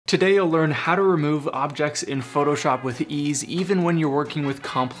Today you'll learn how to remove objects in Photoshop with ease even when you're working with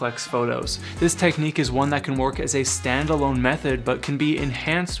complex photos. This technique is one that can work as a standalone method but can be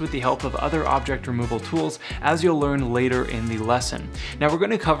enhanced with the help of other object removal tools, as you'll learn later in the lesson. Now we're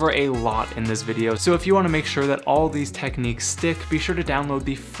going to cover a lot in this video, so if you want to make sure that all these techniques stick, be sure to download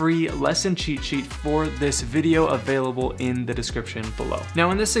the free lesson cheat sheet for this video available in the description below.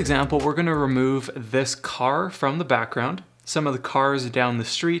 Now in this example, we're going to remove this car from the background, some of the cars down the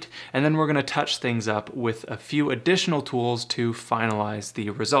street, and then we're going to touch things up with a few additional tools to finalize the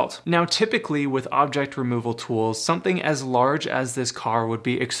result. Now typically with object removal tools, something as large as this car would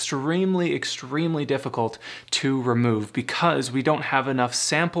be extremely difficult to remove because we don't have enough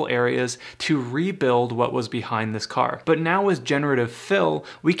sample areas to rebuild what was behind this car. But now with Generative Fill,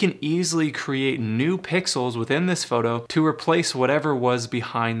 we can easily create new pixels within this photo to replace whatever was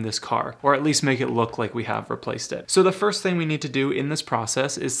behind this car, or at least make it look like we have replaced it. So the first thing we need to do in this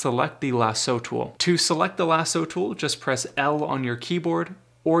process is select the lasso tool. To select the lasso tool, just press L on your keyboard,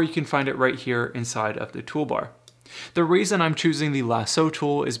 or you can find it right here inside of the toolbar. The reason I'm choosing the lasso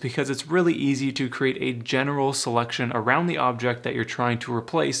tool is because it's really easy to create a general selection around the object that you're trying to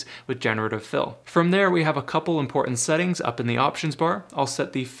replace with Generative Fill. From there, we have a couple important settings up in the options bar. I'll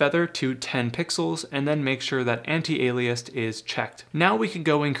set the feather to 10 pixels and then make sure that anti-aliased is checked. Now we can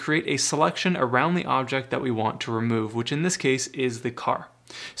go and create a selection around the object that we want to remove, which in this case is the car.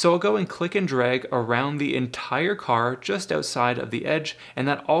 So I'll go and click and drag around the entire car just outside of the edge, and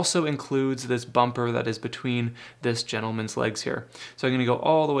that also includes this bumper that is between this gentleman's legs here. So I'm going to go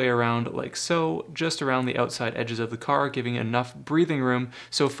all the way around like so, just around the outside edges of the car, giving enough breathing room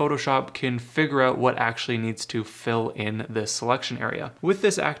so Photoshop can figure out what actually needs to fill in this selection area. With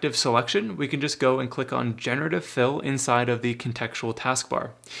this active selection, we can just go and click on Generative Fill inside of the contextual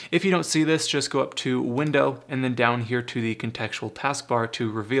taskbar. If you don't see this, just go up to Window and then down here to the contextual taskbar to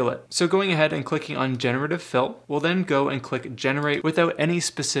reveal it. So going ahead and clicking on Generative Fill, we'll then go and click Generate without any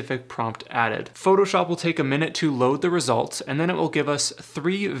specific prompt added. Photoshop will take a minute to load the results, and then it will give us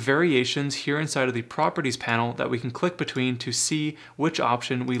 3 variations here inside of the Properties panel that we can click between to see which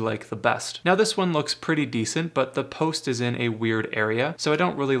option we like the best. Now this one looks pretty decent, but the post is in a weird area, so I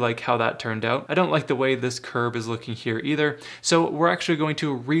don't really like how that turned out. I don't like the way this curve is looking here either, so we're actually going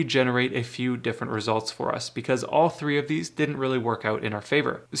to regenerate a few different results for us because all 3 of these didn't really work out in our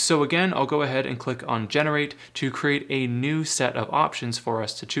favor. So again, I'll go ahead and click on Generate to create a new set of options for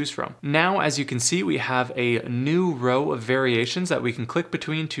us to choose from. Now, as you can see, we have a new row of variations that we can click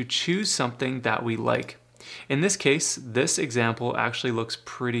between to choose something that we like. In this case, this example actually looks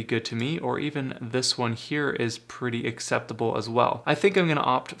pretty good to me, or even this one here is pretty acceptable as well. I think I'm going to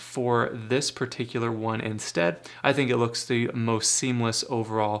opt for this particular one instead. I think it looks the most seamless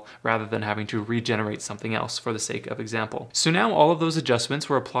overall rather than having to regenerate something else for the sake of example. So now all of those adjustments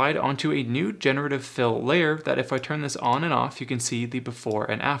were applied onto a new Generative Fill layer that if I turn this on and off, you can see the before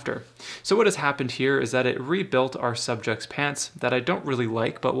and after. So what has happened here is that it rebuilt our subject's pants that I don't really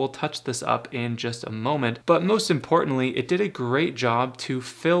like, but we'll touch this up in just a moment. But most importantly, it did a great job to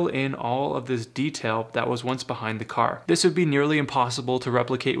fill in all of this detail that was once behind the car. This would be nearly impossible to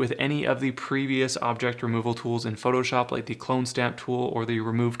replicate with any of the previous object removal tools in Photoshop, like the clone stamp tool or the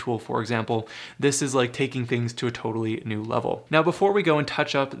remove tool, for example. This is like taking things to a totally new level. Now, before we go and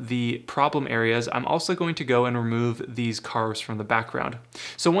touch up the problem areas, I'm also going to go and remove these cars from the background.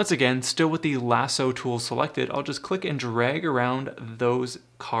 So once again, still with the lasso tool selected, I'll just click and drag around those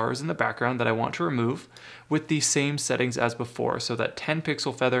cars in the background that I want to remove with the same settings as before, so that 10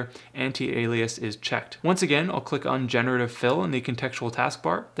 pixel feather anti-alias is checked. Once again, I'll click on Generative Fill in the contextual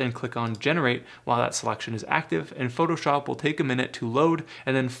taskbar, then click on Generate while that selection is active, and Photoshop will take a minute to load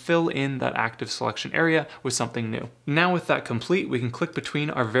and then fill in that active selection area with something new. Now with that complete, we can click between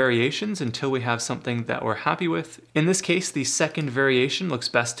our variations until we have something that we're happy with. In this case, the second variation looks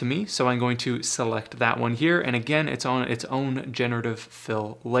best to me, so I'm going to select that one here, and again, it's on its own Generative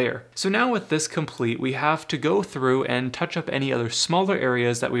Fill layer. So now with this complete, we have to go through and touch up any other smaller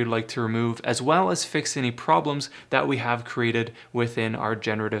areas that we would like to remove, as well as fix any problems that we have created within our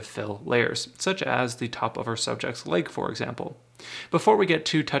Generative Fill layers, such as the top of our subject's leg, for example. Before we get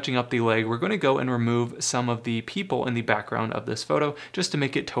to touching up the leg, we're going to go and remove some of the people in the background of this photo just to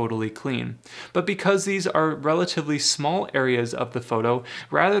make it totally clean. But because these are relatively small areas of the photo,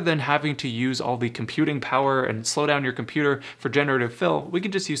 rather than having to use all the computing power and slow down your computer for Generative Fill, we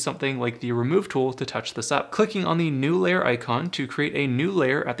can just use something like the remove tool to touch this up. Clicking on the new layer icon to create a new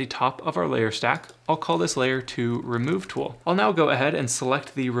layer at the top of our layer stack, I'll call this layer to Remove Tool. I'll now go ahead and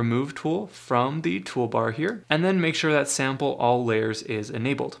select the Remove tool from the toolbar here, and then make sure that Sample All Layers is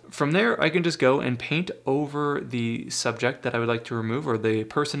enabled. From there, I can just go and paint over the subject that I would like to remove, or the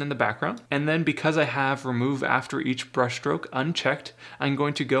person in the background. And then because I have Remove After Each Brushstroke unchecked, I'm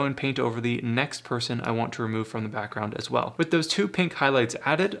going to go and paint over the next person I want to remove from the background as well. With those two pink highlights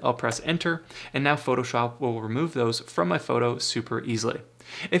added, I'll press Enter, and now Photoshop will remove those from my photo super easily.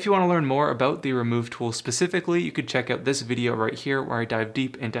 If you want to learn more about the Remove tool specifically, you could check out this video right here where I dive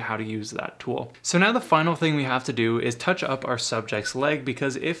deep into how to use that tool. So now the final thing we have to do is touch up our subject's leg,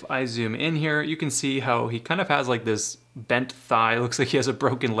 because if I zoom in here, you can see how he kind of has like this bent thigh, looks like he has a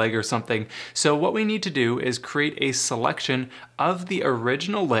broken leg or something. So what we need to do is create a selection of the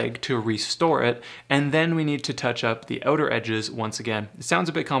original leg to restore it, and then we need to touch up the outer edges once again. It sounds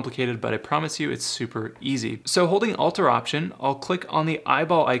a bit complicated, but I promise you it's super easy. So holding Alt or Option, I'll click on the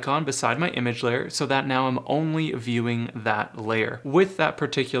eyeball icon beside my image layer so that now I'm only viewing that layer. With that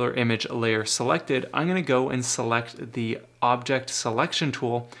particular image layer selected, I'm going to go and select the Object Selection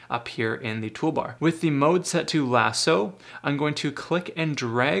tool up here in the toolbar. With the mode set to lasso, I'm going to click and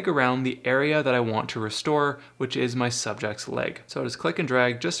drag around the area that I want to restore, which is my subject's leg. So I'll just click and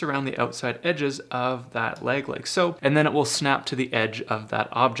drag just around the outside edges of that leg like so, and then it will snap to the edge of that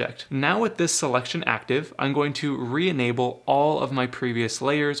object. Now with this selection active, I'm going to re-enable all of my previous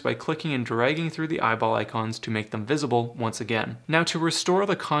layers by clicking and dragging through the eyeball icons to make them visible once again. Now to restore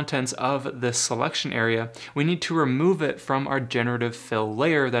the contents of this selection area, we need to remove it from our Generative Fill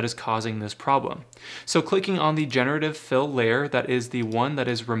layer that is causing this problem. So clicking on the Generative Fill layer, that is the one that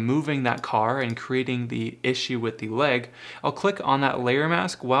is removing that car and creating the issue with the leg, I'll click on that layer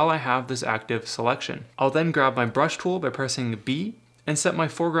mask while I have this active selection. I'll then grab my brush tool by pressing B and set my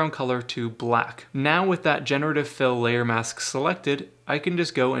foreground color to black. Now with that Generative Fill layer mask selected, I can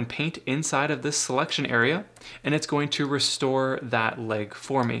just go and paint inside of this selection area, and it's going to restore that leg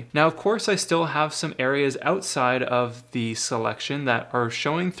for me. Now, of course, I still have some areas outside of the selection that are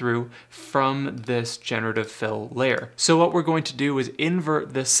showing through from this Generative Fill layer. So what we're going to do is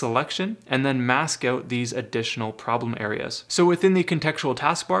invert this selection and then mask out these additional problem areas. So within the contextual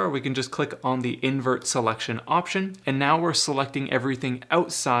taskbar, we can just click on the Invert Selection option, and now we're selecting everything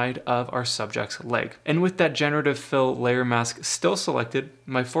outside of our subject's leg. And with that Generative Fill layer mask still selected,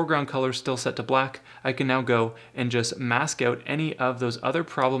 my foreground color still set to black, I can now go and just mask out any of those other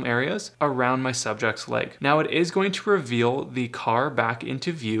problem areas around my subject's leg. Now it is going to reveal the car back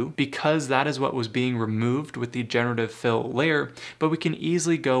into view because that is what was being removed with the Generative Fill layer, but we can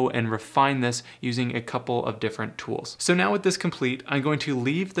easily go and refine this using a couple of different tools. So now with this complete, I'm going to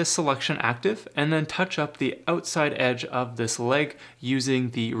leave this selection active and then touch up the outside edge of this leg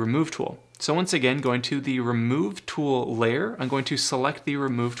using the Remove tool. So once again, going to the Remove tool layer, I'm going to select the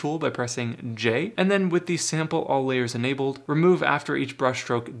Remove tool by pressing J, and then with the Sample All Layers enabled, Remove After Each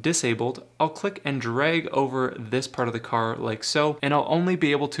Brushstroke disabled, I'll click and drag over this part of the car like so, and I'll only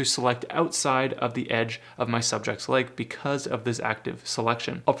be able to select outside of the edge of my subject's leg because of this active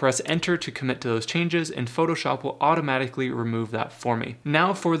selection. I'll press Enter to commit to those changes, and Photoshop will automatically remove that for me.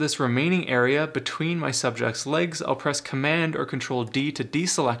 Now for this remaining area between my subject's legs, I'll press Command or Control D to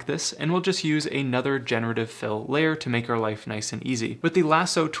deselect this, and we'll just use another Generative Fill layer to make our life nice and easy. With the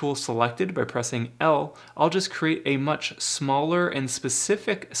lasso tool selected by pressing L, I'll just create a much smaller and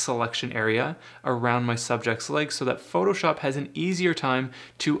specific selection area around my subject's leg so that Photoshop has an easier time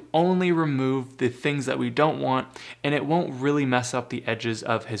to only remove the things that we don't want, and it won't really mess up the edges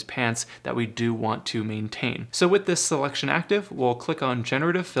of his pants that we do want to maintain. So with this selection active, we'll click on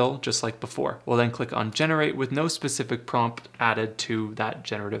Generative Fill just like before. We'll then click on Generate with no specific prompt added to that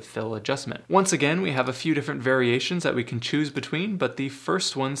Generative Fill adjustment. Once again, we have a few different variations that we can choose between, but the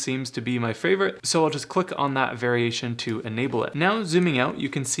first one seems to be my favorite, so I'll just click on that variation to enable it. Now zooming out, you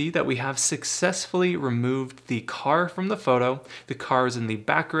can see that we have successfully removed the car from the photo, the cars in the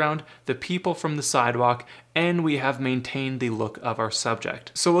background, the people from the sidewalk, and we have maintained the look of our subject.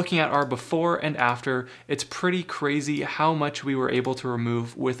 So looking at our before and after, it's pretty crazy how much we were able to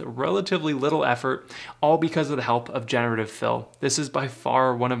remove with relatively little effort, all because of the help of Generative Fill. This is by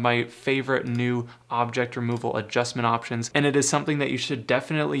far one of my favorite new object removal adjustment options, and it is something that you should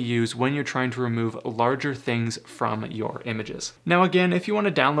definitely use when you're trying to remove larger things from your images. Now again, if you want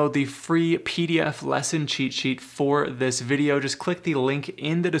to download the free PDF lesson cheat sheet for this video, just click the link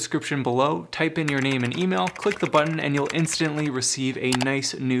in the description below, type in your name and email, click the button, and you'll instantly receive a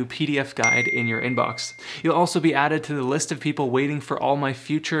nice new PDF guide in your inbox. You'll also be added to the list of people waiting for all my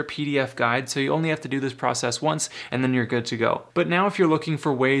future PDF guides, so you only have to do this process once and then you're good to go. But now if you're looking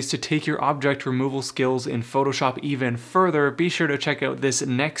for ways to take your object removal removal skills in Photoshop even further, be sure to check out this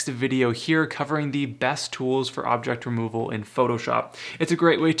next video here covering the best tools for object removal in Photoshop. It's a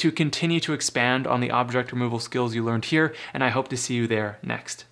great way to continue to expand on the object removal skills you learned here, and I hope to see you there next.